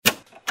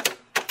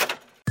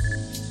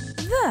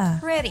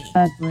Pretty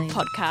Ugly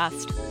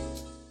podcast.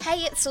 Hey,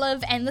 it's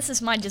Liv, and this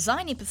is my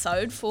design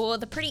episode for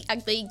the Pretty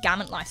Ugly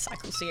Garment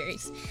Lifecycle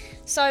series.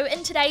 So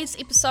in today's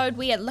episode,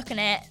 we are looking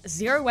at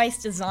zero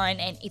waste design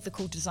and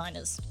ethical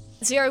designers.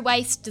 Zero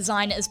waste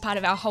design is part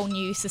of our whole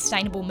new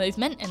sustainable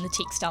movement in the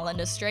textile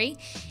industry,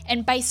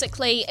 and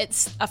basically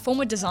it's a form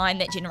of design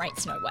that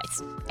generates no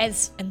waste,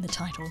 as in the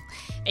title.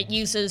 It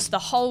uses the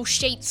whole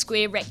sheet,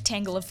 square,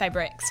 rectangle of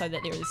fabric so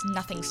that there is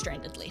nothing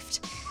stranded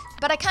left.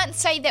 But I can't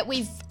say that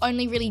we've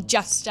only really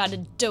just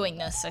started doing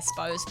this, I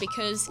suppose,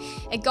 because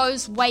it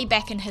goes way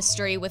back in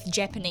history with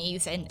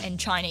Japanese and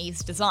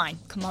Chinese design,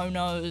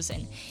 kimonos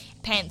and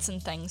pants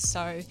and things,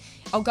 so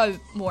I'll go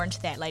more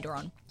into that later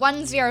on.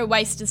 One zero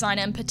waste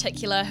designer in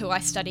particular who I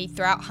studied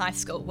throughout high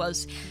school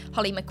was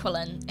Holly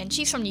McQuillan, and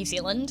she's from New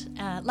Zealand,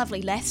 a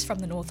lovely lass from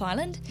the North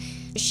Island.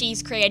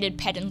 She's created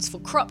patterns for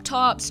crop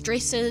tops,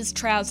 dresses,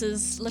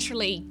 trousers,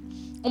 literally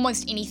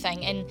almost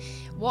anything, and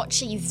what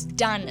she's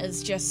done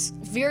is just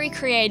very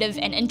creative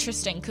and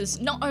interesting because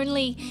not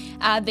only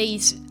are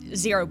these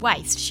zero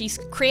waste, she's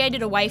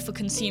created a way for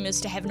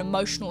consumers to have an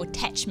emotional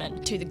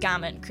attachment to the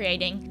garment,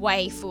 creating a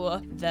way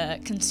for the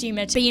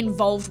consumer to be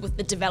involved with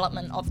the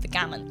development of the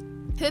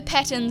garment. Her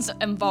patterns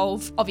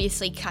involve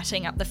obviously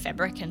cutting up the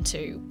fabric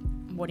into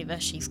whatever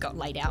she's got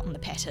laid out in the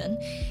pattern,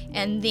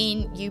 and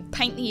then you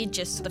paint the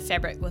edges to the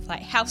fabric with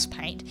like house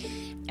paint,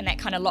 and that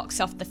kind of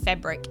locks off the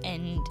fabric,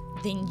 and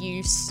then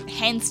you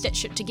hand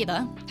stitch it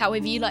together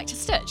however you like to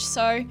stitch.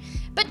 So a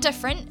bit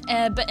different,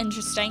 a bit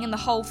interesting, and the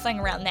whole thing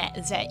around that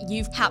is that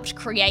you've helped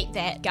create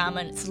that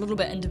garment. It's a little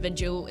bit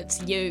individual,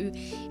 it's you,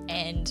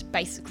 and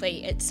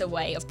basically it's a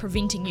way of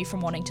preventing you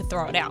from wanting to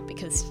throw it out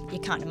because you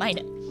kind of made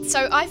it.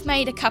 So I've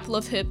made a couple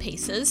of her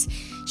pieces.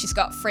 She's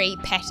got free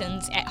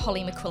patterns at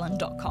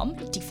hollymcquillan.com.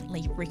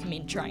 Definitely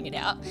recommend trying it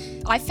out.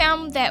 I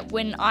found that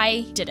when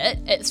I did it,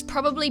 it's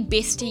probably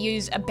best to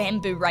use a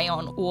bamboo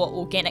rayon or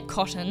organic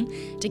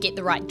cotton to get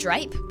the right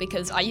drape,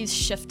 because I used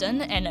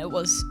Shifton and it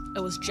was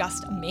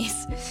just a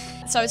mess.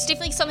 So it's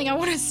definitely something I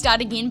want to start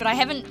again, but I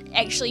haven't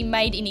actually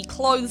made any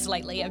clothes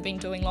lately. I've been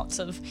doing lots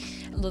of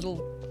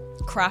little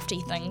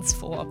crafty things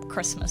for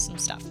Christmas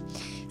and stuff.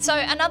 So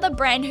another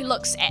brand who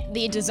looks at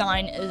their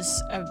design is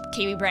a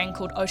Kiwi brand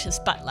called Otis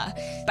Butler,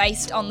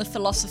 based on the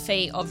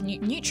philosophy of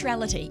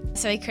neutrality.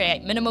 So they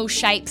create minimal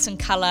shapes and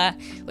colour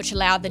which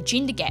allow the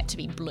gender gap to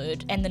be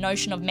blurred and the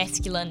notion of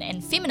masculine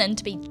and feminine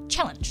to be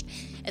challenged.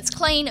 It's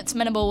clean, it's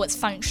minimal, it's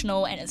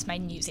functional, and it's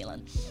made in New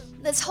Zealand.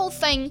 This whole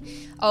thing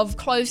of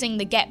closing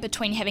the gap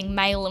between having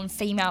male and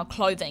female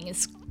clothing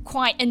is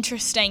quite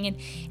interesting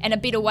and a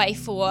better way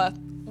for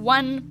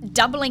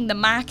doubling the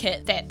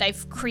market that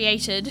they've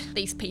created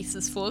these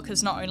pieces for,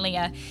 because not only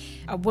are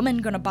a woman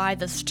going to buy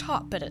this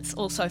top, but it's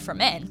also for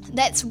men.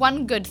 That's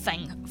one good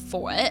thing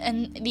for it.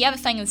 And the other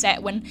thing is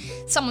that when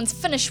someone's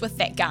finished with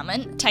that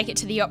garment, take it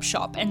to the op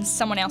shop and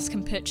someone else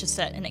can purchase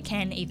it, and it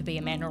can either be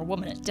a man or a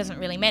woman. It doesn't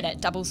really matter.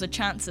 It doubles the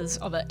chances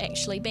of it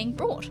actually being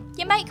bought.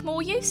 You make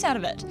more use out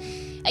of it.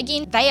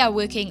 Again, they are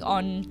working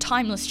on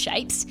timeless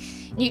shapes.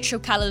 Neutral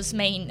colours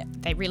mean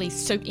they really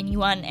suit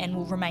anyone and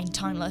will remain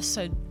timeless,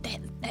 so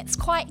that's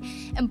quite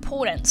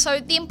important. So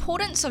the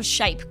importance of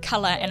shape,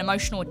 colour and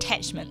emotional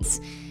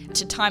attachments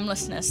to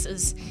timelessness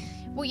is,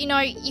 well, you know,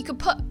 you could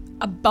put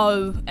a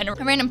bow in a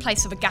random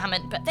place of a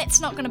garment, but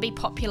that's not going to be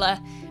popular,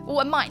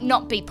 or it might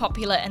not be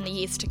popular in the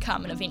years to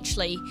come, and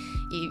eventually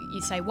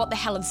you say, what the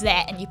hell is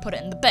that, and you put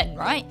it in the bin,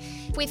 right?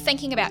 If we're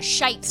thinking about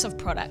shapes of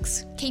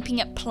products, keeping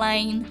it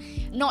plain,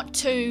 not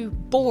too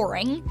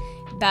boring,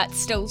 but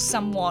still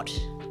somewhat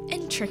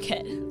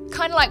intricate.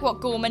 Kind of like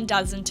what Gorman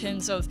does in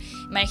terms of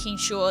making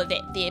sure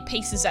that their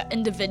pieces are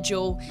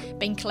individual,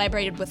 being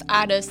collaborated with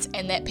artists,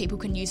 and that people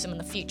can use them in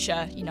the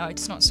future. You know,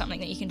 it's not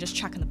something that you can just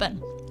chuck in the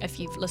bin. If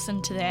you've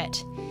listened to that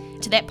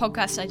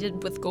podcast I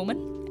did with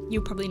Gorman,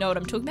 you'll probably know what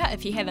I'm talking about.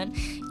 If you haven't,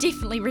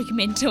 definitely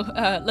recommend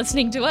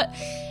listening to it.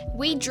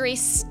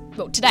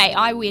 Today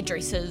I wear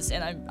dresses,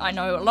 and I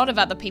know a lot of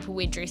other people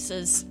wear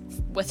dresses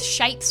with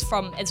shapes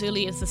from as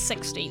early as the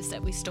 60s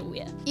that we still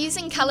wear.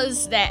 Using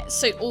colours that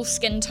suit all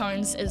skin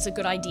tones is a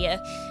good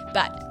idea,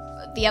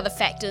 but the other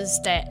fact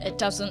is that it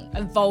doesn't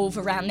evolve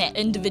around that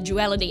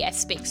individuality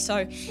aspect,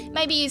 so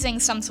maybe using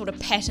some sort of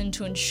pattern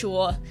to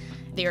ensure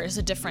there is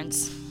a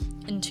difference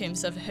in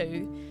terms of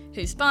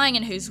who's buying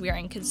and who's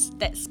wearing, because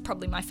that's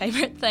probably my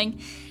favourite thing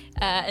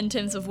in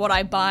terms of what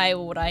I buy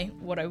or what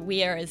I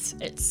wear, is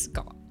it's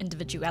got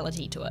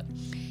individuality to it.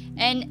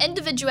 And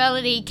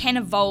individuality can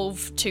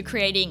evolve to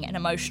creating an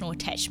emotional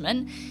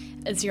attachment.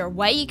 Is there a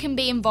way you can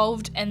be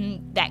involved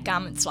in that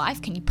garment's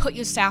life? Can you put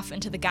yourself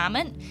into the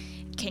garment?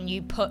 Can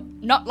you put,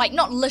 not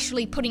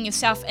literally putting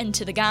yourself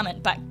into the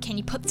garment, but can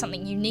you put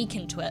something unique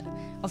into it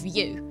of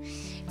you?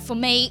 For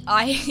me,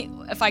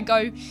 if I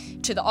go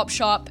to the op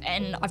shop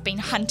and I've been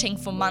hunting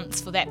for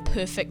months for that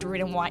perfect red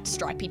and white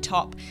stripy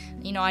top,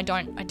 you know, I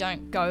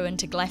don't go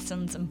into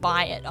Glassons and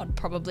buy it. I'd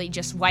probably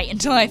just wait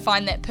until I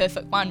find that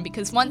perfect one,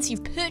 because once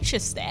you've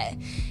purchased that,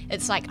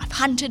 it's like, I've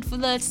hunted for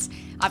this,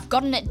 I've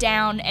gotten it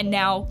down, and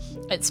now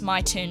it's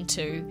my turn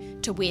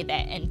to wear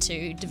that and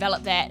to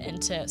develop that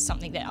into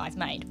something that I've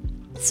made.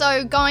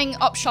 So going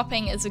op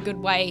shopping is a good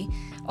way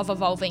of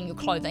evolving your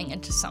clothing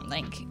into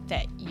something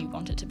that you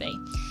want it to be.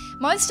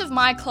 Most of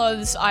my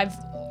clothes I've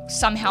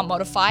somehow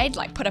modified,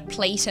 like put a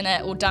pleat in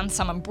it or done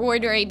some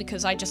embroidery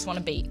because I just want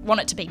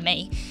it to be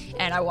me,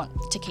 and I want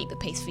to keep the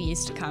piece for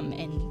years to come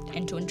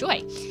and to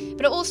enjoy.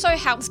 But it also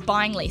helps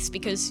buying less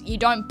because you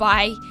don't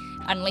buy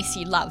unless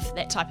you love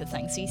that type of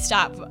thing. So you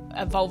start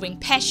evolving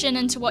passion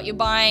into what you're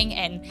buying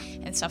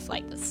and stuff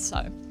like this.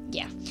 So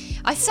yeah,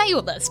 I say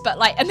all this, but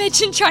like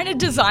imagine trying to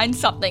design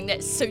something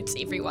that suits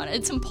everyone.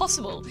 It's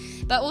impossible.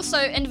 But also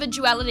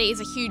individuality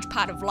is a huge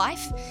part of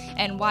life,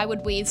 and why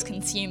would we as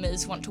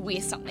consumers want to wear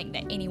something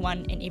that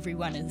anyone and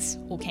everyone is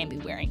or can be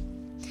wearing?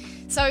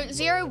 So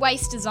zero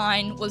waste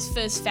design was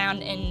first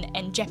found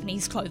in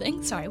Japanese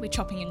clothing. Sorry, we're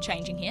chopping and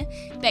changing here.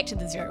 Back to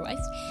the zero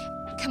waste.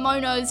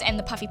 Kimonos and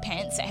the puffy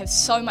pants that have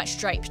so much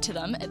drape to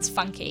them, it's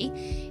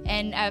funky,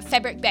 and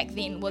fabric back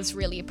then was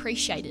really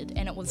appreciated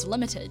and it was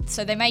limited,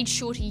 so they made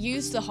sure to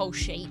use the whole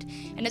sheet,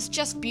 and it's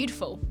just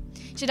beautiful.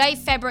 Today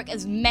fabric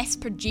is mass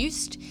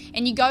produced,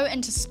 and you go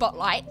into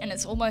Spotlight and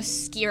it's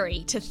almost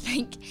scary to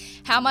think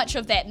how much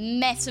of that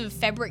massive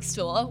fabric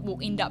store will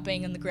end up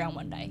being in the ground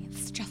one day.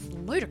 It's just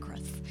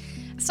ludicrous.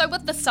 So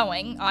with the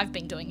sewing I've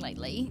been doing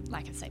lately,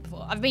 like I said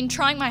before, I've been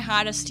trying my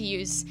hardest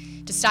to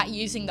start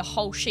using the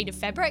whole sheet of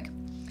fabric.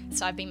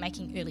 So I've been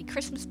making early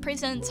Christmas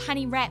presents,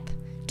 honey wrap,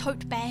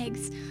 tote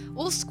bags,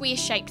 all square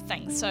shaped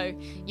things, so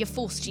you're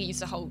forced to use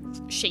the whole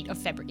sheet of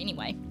fabric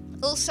anyway.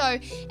 Also,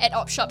 at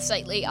op shops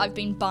lately, I've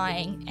been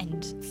buying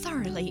and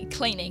thoroughly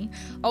cleaning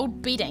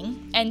old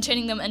bedding and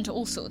turning them into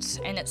all sorts,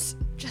 and it's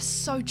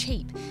just so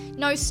cheap.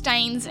 No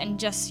stains, and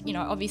just,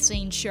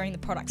 obviously ensuring the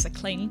products are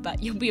clean,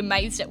 but you'll be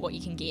amazed at what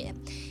you can get.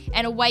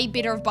 And a way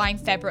better of buying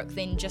fabric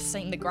than just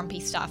seeing the grumpy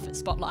stuff at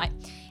Spotlight.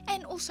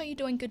 And also you're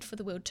doing good for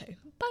the world too.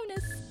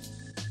 Bonus!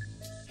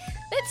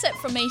 That's it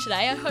from me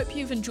today. I hope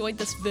you've enjoyed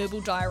this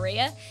verbal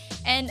diarrhea.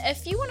 And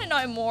if you want to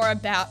know more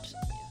about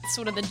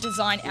sort of the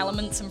design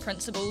elements and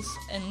principles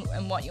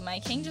in what you're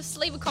making, just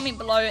leave a comment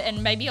below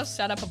and maybe I'll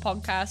start up a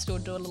podcast or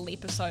do a little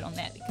episode on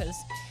that, because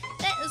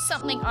that is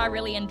something I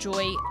really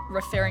enjoy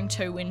referring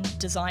to when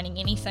designing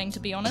anything,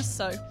 to be honest.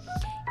 So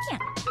yeah,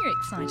 very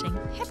exciting.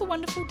 Have a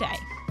wonderful day.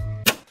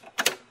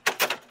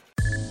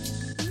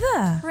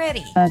 The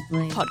Pretty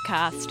Ugly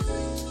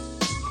Podcast.